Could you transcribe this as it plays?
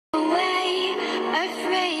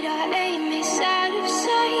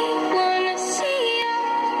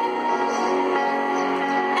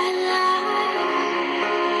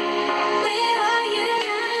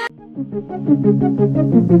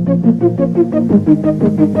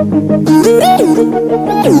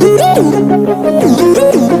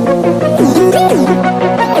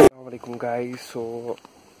Assalamualaikum guys. So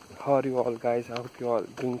how are you all guys? I hope you all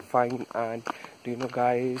doing fine. And do you know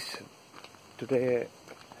guys, today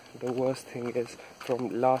the worst thing is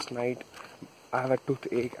from last night I have a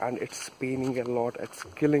toothache and it's paining a lot. It's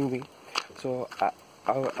killing me. So I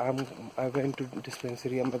went to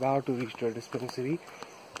dispensary. I'm about to reach the dispensary.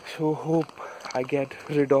 So hope I get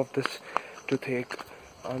rid of this toothache,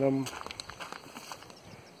 and I'm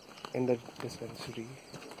in the dispensary.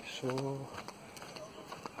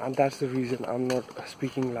 And that's the reason I'm not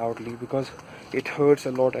speaking loudly, because it hurts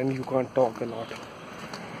a lot and you can't talk a lot.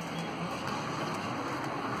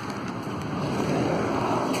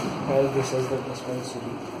 Well, this is the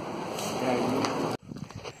dispensary.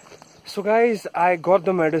 So guys, I got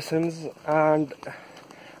the medicines, and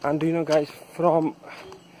you know guys, from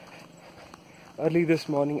early this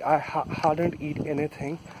morning I hadn't eaten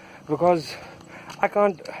anything because I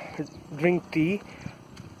can't drink tea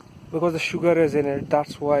because the sugar is in it.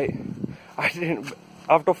 That's why I didn't,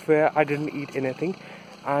 out of fear, I didn't eat anything.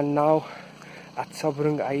 And now at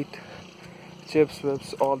Sabrang I eat chips,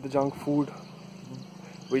 whips, all the junk food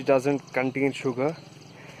which doesn't contain sugar.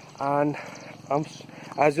 And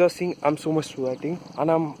as you're seeing, I'm so much sweating, and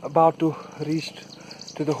I'm about to reach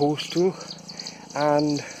to the hostel,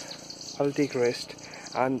 and I'll take rest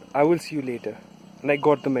and I will see you later. And I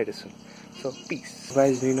got the medicine, so peace.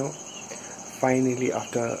 Guys, you know, finally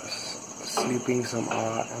after sleeping some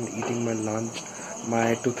hour and eating my lunch,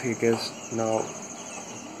 my toothache is now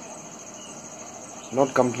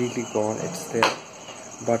not completely gone. It's there,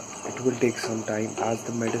 but it will take some time as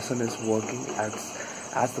the medicine is working,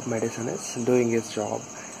 as the medicine is doing its job.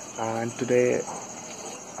 And today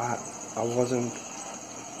I wasn't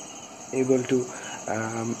able to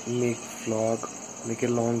make a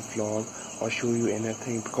long vlog or show you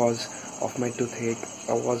anything because of my toothache.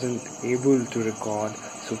 I wasn't able to record.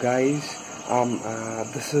 So guys,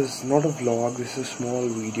 this is not a vlog, this is a small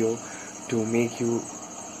video to make you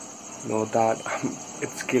know that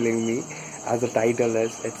it's killing me. As the title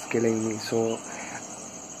is, it's killing me. So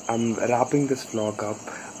I'm wrapping this vlog up.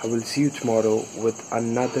 I will see you tomorrow with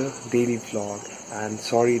another daily vlog, and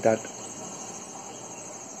sorry that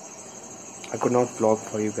I could not vlog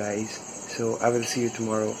for you guys. So I will see you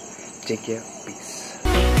tomorrow. Take care. Peace.